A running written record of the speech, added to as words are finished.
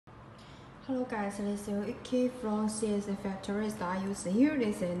Hello guys, this is Iki from CSA Factories that I use here.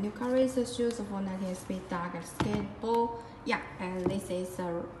 This is new colors shoes for 90 speed dark skateboard. Yeah, and this is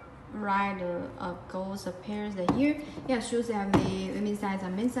a red goes pairs here. Yeah, shoes have the women's size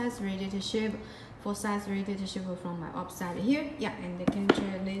and men's size ready to ship. For size ready to ship from my website here. Yeah, and you can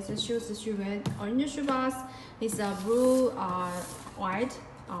check these shoes with orange shoe box. This blue white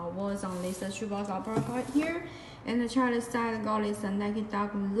was on this shoe box upper part here. And the Chinese side got this Nike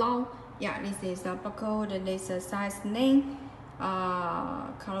dark long. Yeah, this is the barcode, this is size name,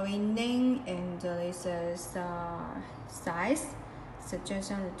 colorway name, and this is size.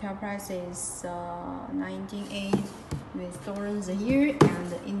 Suggestion retail price is 19.8 with thorns here, and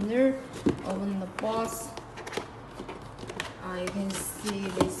the inner open the box. You can see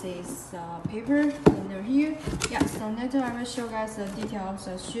this is paper inner here. Yeah, so next I will show guys the detail of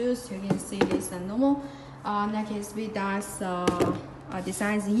the shoes. You can see this normal Nike SB does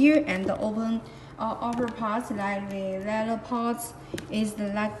designs here, and the open upper parts like the leather parts is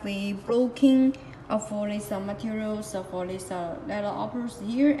likely broken for this materials for this leather uppers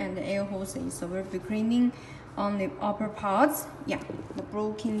here, and the air hose is will be cleaning on the upper parts. Yeah, the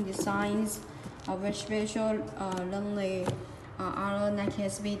broken designs which special only other Nike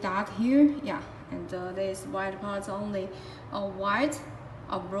SB dark here. Yeah, and this white parts only white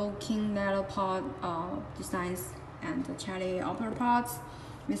broken leather part designs, and the cherry upper parts.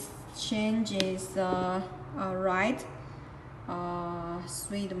 This change is right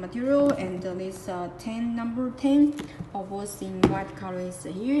suede material, and this 10 number 10 was in white colors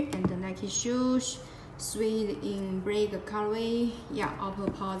here, and the Nike shoes suede in black colorway. Yeah, upper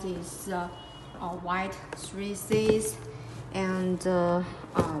part is white 3Cs, and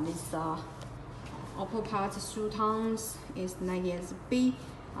this upper part shoe tongues is Nike SB.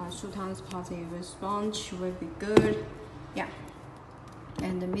 Shoe tongues part with sponge will be good. Yeah,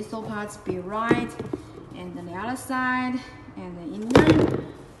 and the middle parts be right, and the other side, and the inner.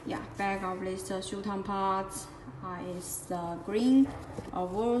 Yeah, back of this shoe tongue parts is green.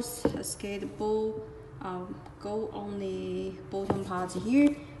 Worse skateboard go on the bottom part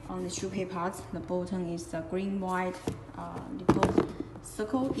here. On the shoe parts, the bottom is the green white little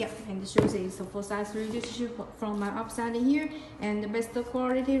circle. Yeah, and the shoes is for size ready to ship from my website here, and the best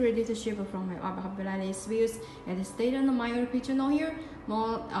quality ready to ship from my website views, and stay on my YouTube channel here.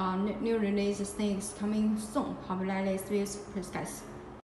 More new release things coming soon. Have a nice views, please guys.